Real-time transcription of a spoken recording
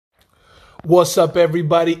What's up,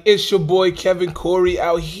 everybody? It's your boy Kevin Corey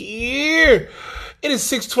out here. It is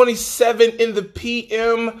 6:27 in the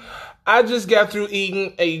PM. I just got through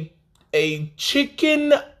eating a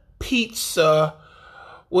chicken pizza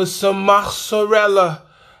with some mozzarella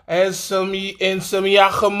and some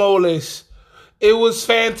guacamoles. It was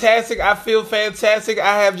fantastic. I feel fantastic.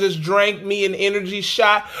 I have just drank me an energy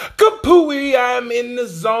shot. Kapooey, I'm in the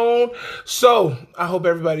zone. So I hope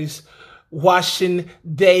everybody's washing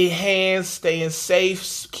their hands, staying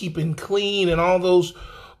safe, keeping clean, and all those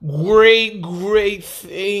great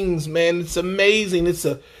things, man. It's amazing. It's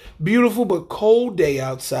a beautiful but cold day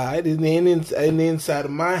outside, and then inside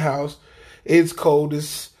of my house, it's cold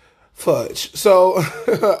as fudge. So,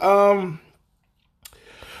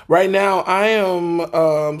 right now, I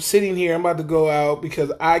am sitting here. I'm about to go out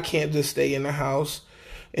because I can't just stay in the house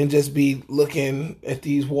and just be looking at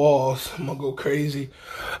these walls. I'm going to go crazy.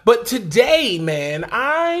 But today, man,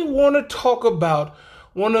 I want to talk about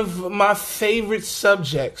one of my favorite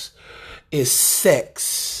subjects is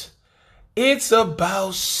sex. It's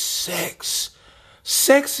about sex.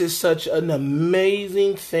 Sex is such an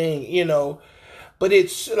amazing thing, you know. But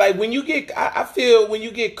it's like when you get, I feel when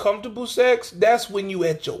you get comfortable sex, that's when you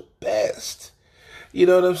at your best. You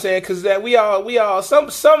know what I'm saying? Because that we all, some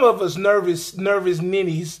of us nervous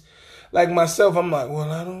ninnies, like myself. I'm like, well,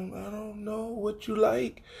 I don't know what you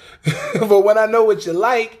like, but when I know what you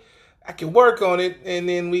like, I can work on it, and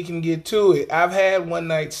then we can get to it. I've had one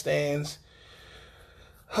night stands.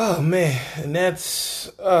 Oh man, and that's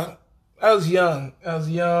I was young,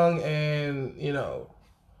 and you know,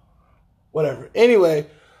 whatever. Anyway.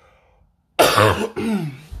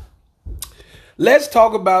 Let's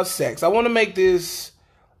talk about sex. I want to make this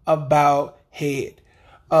about head.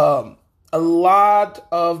 A lot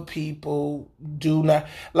of people do not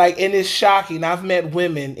like, and it's shocking. I've met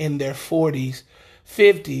women in their 40s,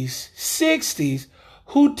 50s, 60s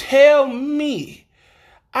who tell me,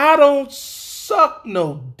 I don't suck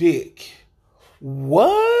no dick. What?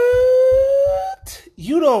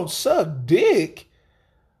 You don't suck dick?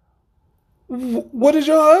 What does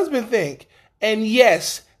your husband think? And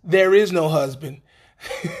yes, there is no husband.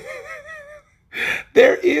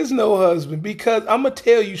 There is no husband, because I'm going to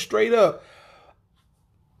tell you straight up,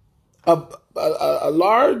 a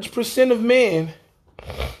large percent of men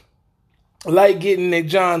like getting their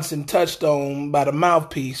Johnson touched on by the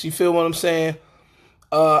mouthpiece. You feel what I'm saying?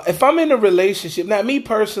 If I'm in a relationship, now me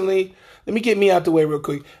personally, let me get me out the way real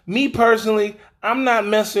quick. Me personally, I'm not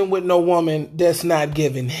messing with no woman that's not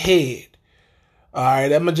giving head. All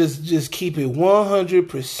right, I'm going to just keep it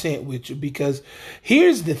 100% with you, because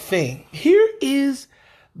here's the thing. Here is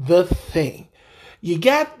the thing. You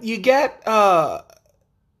got your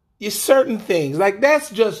certain things. Like, that's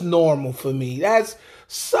just normal for me. That's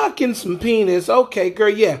sucking some penis. Okay, girl,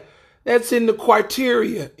 yeah. That's in the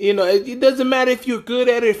criteria. You know, it doesn't matter if you're good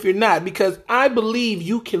at it or if you're not, because I believe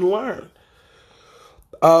you can learn.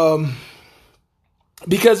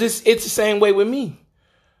 Because it's the same way with me.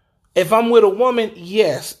 If I'm with a woman,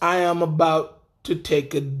 yes, I am about to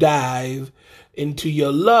take a dive into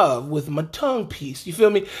your love with my tongue piece. You feel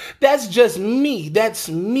me? That's just me. That's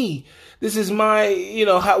me. This is my,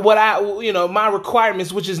 my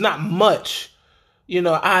requirements, which is not much. You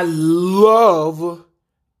know, I love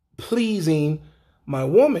pleasing my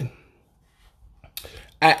woman.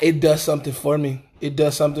 It does something for me. It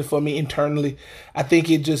does something for me internally. I think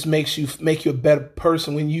it just make you a better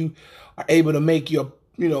person when you are able to make your,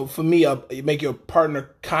 for me, make your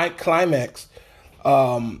partner climax.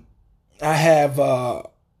 I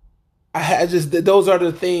just, those are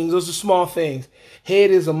the things. Those are small things.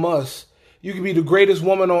 Head is a must. You can be the greatest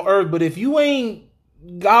woman on earth, but if you ain't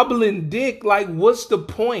gobbling dick, like, what's the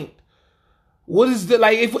point? What is the,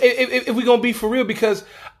 like, if we're going to be for real, because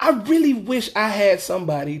I really wish I had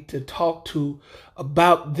somebody to talk to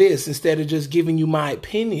about this instead of just giving you my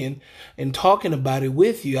opinion and talking about it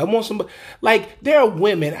with you. I want somebody, like, there are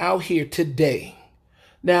women out here today.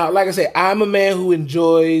 Now, like I say, I'm a man who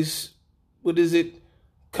enjoys,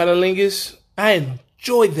 cunnilingus. I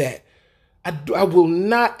enjoy that. I will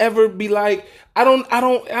not ever be like, I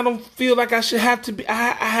don't feel like I should have to be,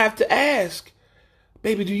 I have to ask.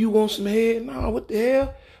 Baby, do you want some head? No, what the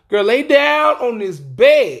hell? Girl, lay down on this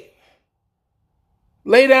bed.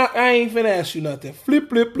 Lay down. I ain't finna ask you nothing. Flip,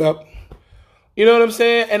 flop. You know what I'm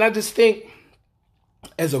saying? And I just think,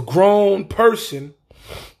 as a grown person,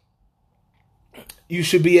 you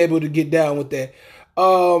should be able to get down with that.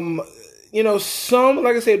 Some,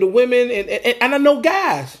 like I said, the women, and I know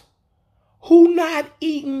guys who not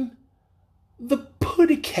eating the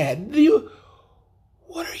putty cat.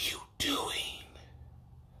 What are you doing?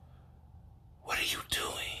 What are you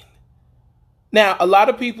doing? Now, a lot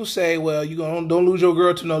of people say, well, you don't lose your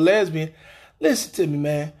girl to no lesbian. Listen to me,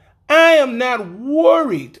 man. I am not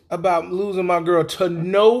worried about losing my girl to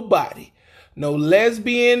nobody. No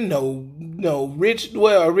lesbian, no rich,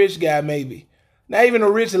 well, a rich guy maybe. Not even a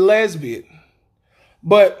rich lesbian.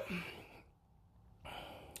 But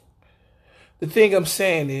the thing I'm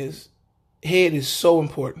saying is, head is so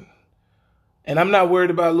important. And I'm not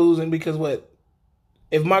worried about losing because what?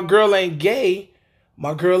 If my girl ain't gay,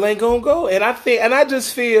 my girl ain't gonna go. And I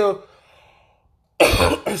just feel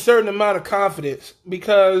a certain amount of confidence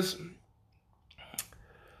because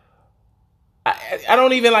I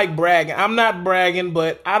don't even like bragging. I'm not bragging,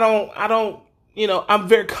 but I don't, I'm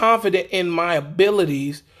very confident in my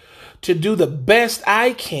abilities to do the best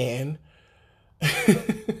I can.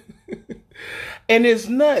 And it's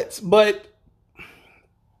nuts, but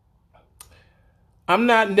I'm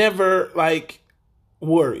not never like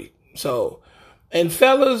worried. So, and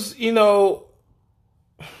fellas, you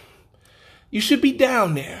should be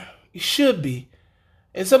down there. You should be.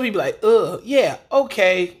 And some people like, yeah,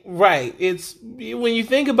 okay, right. It's, when you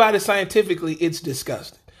think about it scientifically, it's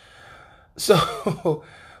disgusting. So,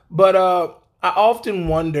 but I often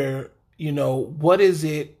wonder, what is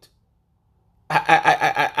it?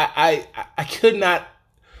 I could not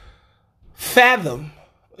fathom,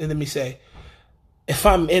 and let me say, if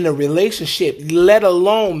I'm in a relationship, let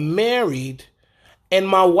alone married, and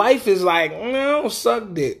my wife is like, no,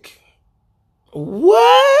 suck dick.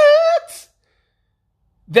 What?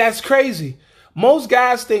 That's crazy. Most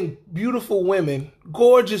guys think beautiful women,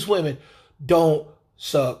 gorgeous women, don't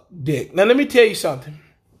suck dick. Now, let me tell you something.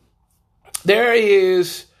 There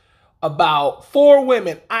is about 4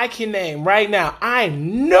 women I can name right now. I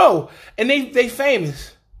know. And they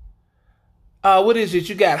famous. What is it?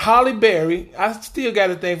 You got Halle Berry. I still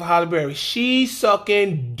got a thing for Halle Berry. She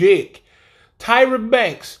sucking dick. Tyra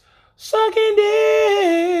Banks. Sucking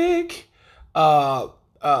dick.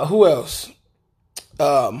 Who else?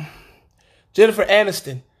 Jennifer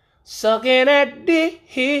Aniston. Sucking that dick.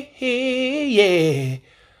 Yeah.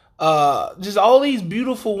 Just all these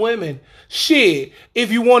beautiful women. Shit,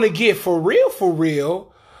 if you want to get for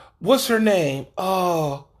real, what's her name?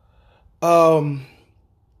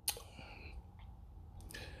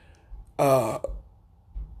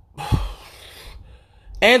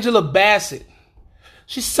 Angela Bassett.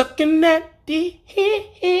 She's sucking that dick.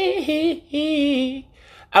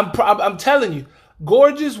 I'm telling you,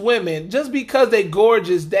 gorgeous women, just because they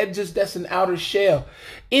gorgeous, that's an outer shell.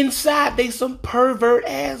 Inside, they some pervert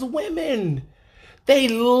ass women. They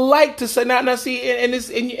like to say, now see, and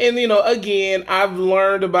again, I've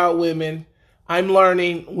learned about women. I'm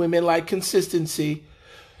learning women like consistency.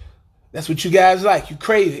 That's what you guys like. You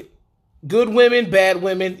crave it. Good women, bad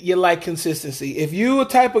women, you like consistency. If you a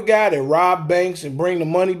type of guy that rob banks and bring the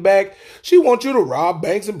money back, she wants you to rob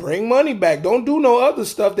banks and bring money back. Don't do no other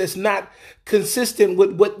stuff that's not consistent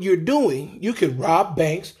with what you're doing. You can rob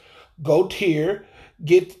banks, go here,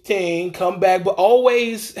 get the thing, come back, but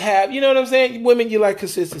always have, you know what I'm saying? Women, you like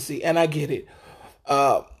consistency, and I get it.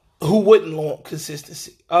 Who wouldn't want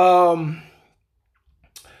consistency? I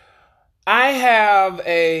have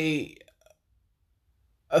a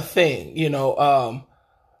thing,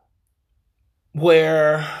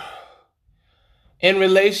 where in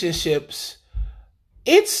relationships,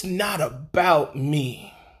 it's not about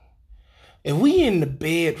me. If we in the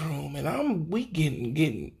bedroom and we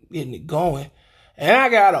getting it going, and I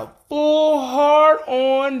got a full heart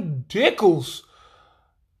on Dickles,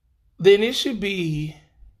 then it should be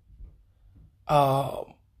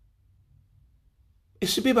about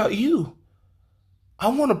you. I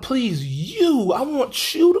want to please you. I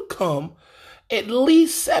want you to come at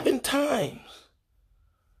least 7 times.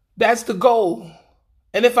 That's the goal.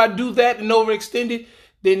 And if I do that and overextend it,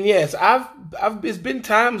 then yes, it's been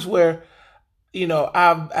times where,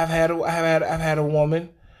 I've had a woman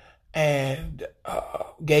and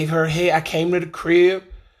gave her head. I came to the crib.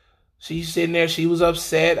 She's sitting there. She was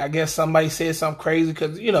upset. I guess somebody said something crazy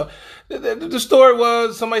because, the story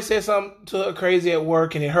was somebody said something to her crazy at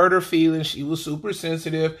work and it hurt her feelings. She was super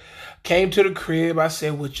sensitive. Came to the crib. I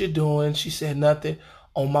said, what you doing? She said, nothing.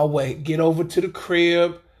 On my way. Get over to the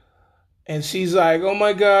crib. And she's like, oh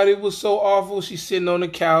my God, it was so awful. She's sitting on the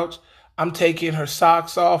couch. I'm taking her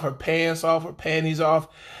socks off, her pants off, her panties off.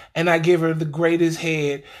 And I give her the greatest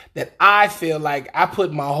head that I feel like I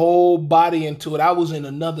put my whole body into it. I was in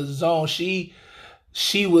another zone. She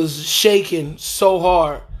was shaking so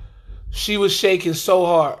hard. She was shaking so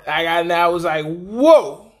hard. I was like,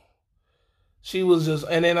 whoa. She was just,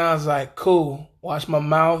 and then I was like, cool. Wash my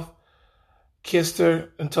mouth, kissed her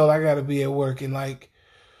until I got to be at work in like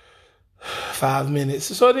 5 minutes.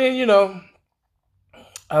 So then,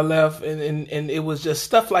 I left, and it was just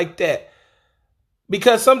stuff like that.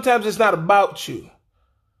 Because sometimes it's not about you.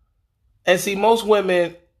 And see, most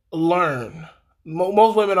women learn.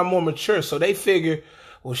 Most women are more mature, so they figure,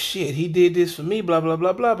 well, shit, he did this for me, blah, blah,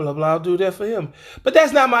 blah, blah, blah, blah, I'll do that for him. But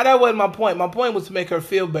that wasn't my point. My point was to make her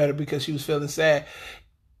feel better because she was feeling sad.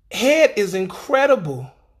 Head is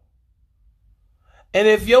incredible. And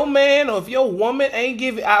if your man or if your woman ain't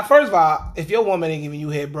giving, first of all, if your woman ain't giving you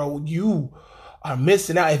head, bro, you are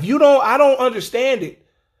missing out. If you don't, I don't understand it.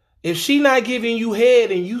 If she not giving you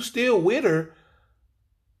head and you still with her,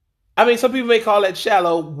 I mean, some people may call that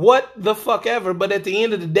shallow, what the fuck ever, but at the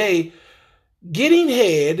end of the day, getting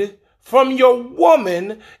head from your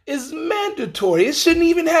woman is mandatory. It shouldn't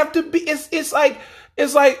even have to be. It's like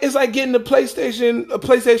getting a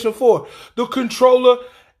PlayStation 4. The controller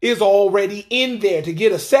is already in there. To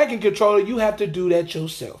get a second controller, you have to do that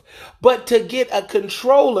yourself. But to get a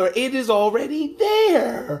controller, it is already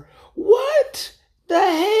there. What the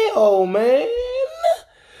hell, man?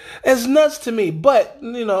 It's nuts to me. But,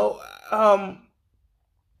 you know,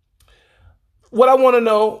 what I want to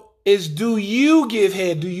know is, do you give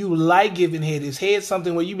head? Do you like giving head? Is head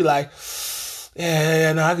something where you be like,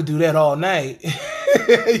 yeah, no, I could do that all night.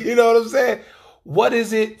 You know what I'm saying? What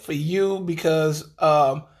is it for you? Because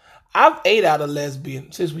I've ate out a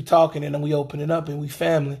lesbian since we talking and then we opening up and we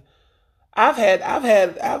family. I've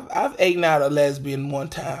eaten out a lesbian one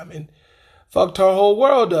time and fucked her whole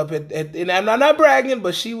world up. And I'm not bragging,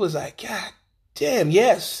 but she was like, God damn,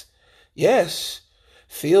 yes.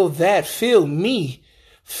 Feel that, feel me,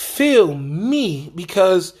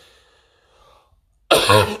 because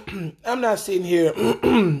I'm not sitting here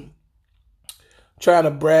trying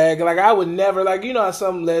to brag. Like, I would never, like, you know how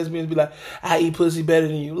some lesbians be like, I eat pussy better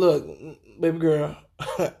than you. Look, baby girl,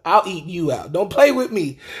 I'll eat you out. Don't play with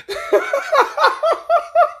me.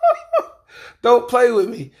 Don't play with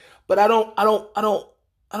me. But I'm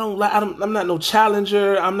not no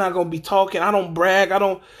challenger. I'm not going to be talking. I don't brag.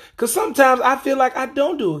 Because sometimes I feel like I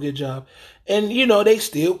don't do a good job. And, you know, they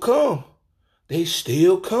still come.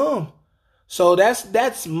 So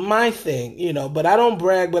that's my thing, you know, but I don't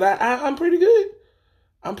brag, but I'm pretty good.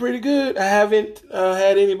 I haven't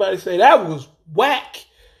had anybody say that was whack.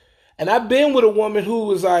 And I've been with a woman who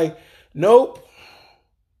was like, nope,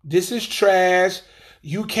 this is trash.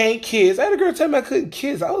 You can't kiss. I had a girl tell me I couldn't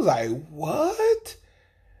kiss. I was like, what?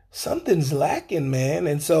 Something's lacking, man.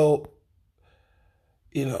 And so,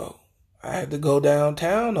 you know, I had to go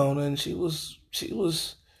downtown on her, and she was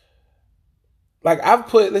like,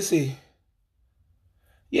 let's see.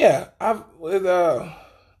 Yeah, with the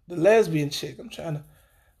lesbian chick, I'm trying to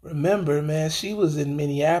remember, man. She was in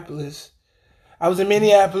Minneapolis. I was in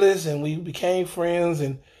Minneapolis and we became friends,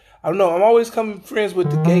 and I don't know, I'm always coming friends with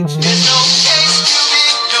the gay chick.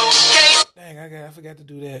 Dang, I forgot to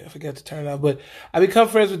do that. I forgot to turn it off. But I become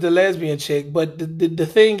friends with the lesbian chick. But the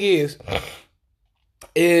thing is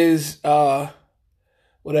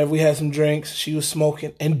whatever, we had some drinks. She was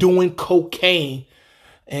smoking and doing cocaine.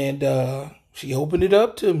 And she opened it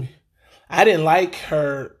up to me. I didn't like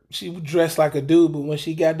her. She was dressed like a dude, but when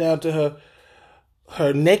she got down to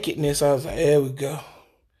her nakedness, I was like, there we go.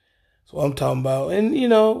 That's what I'm talking about. And, you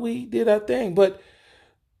know, we did our thing. But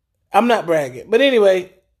I'm not bragging. But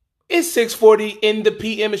anyway, it's 6:40 in the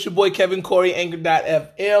PM. It's your boy Kevin Corey,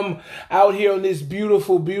 Anchor.fm, out here on this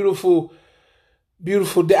beautiful, beautiful,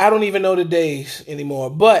 beautiful day. I don't even know the days anymore.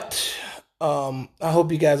 But I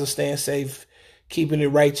hope you guys are staying safe, keeping it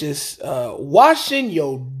righteous, washing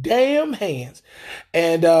your damn hands.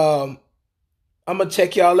 And I'm going to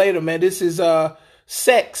check y'all later, man. This is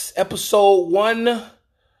Sex, episode 1,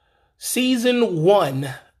 season 1.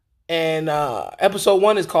 And episode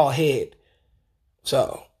 1 is called Head.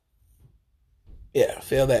 So, yeah,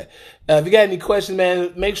 feel that. If you got any questions,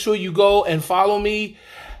 man, make sure you go and follow me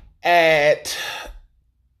at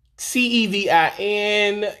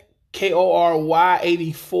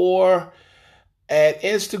CevinKory84 at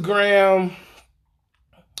Instagram.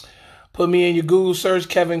 Put me in your Google search,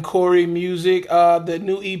 Kevin Corey Music. The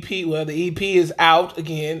new EP, the EP is out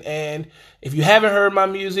again. And if you haven't heard my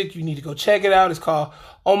music, you need to go check it out. It's called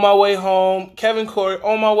On My Way Home. Kevin Corey,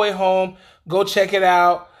 On My Way Home. Go check it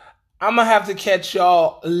out. I'm going to have to catch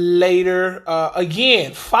y'all later.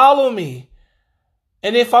 Again, follow me.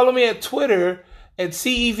 And then follow me at Twitter at at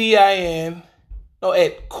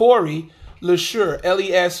Corey Lesure,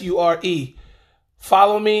 Lesure.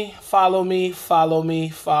 Follow me.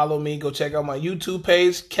 Go check out my YouTube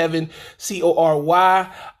page, Kevin Cory.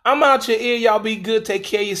 I'm out your ear. Y'all be good. Take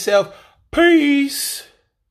care of yourself. Peace.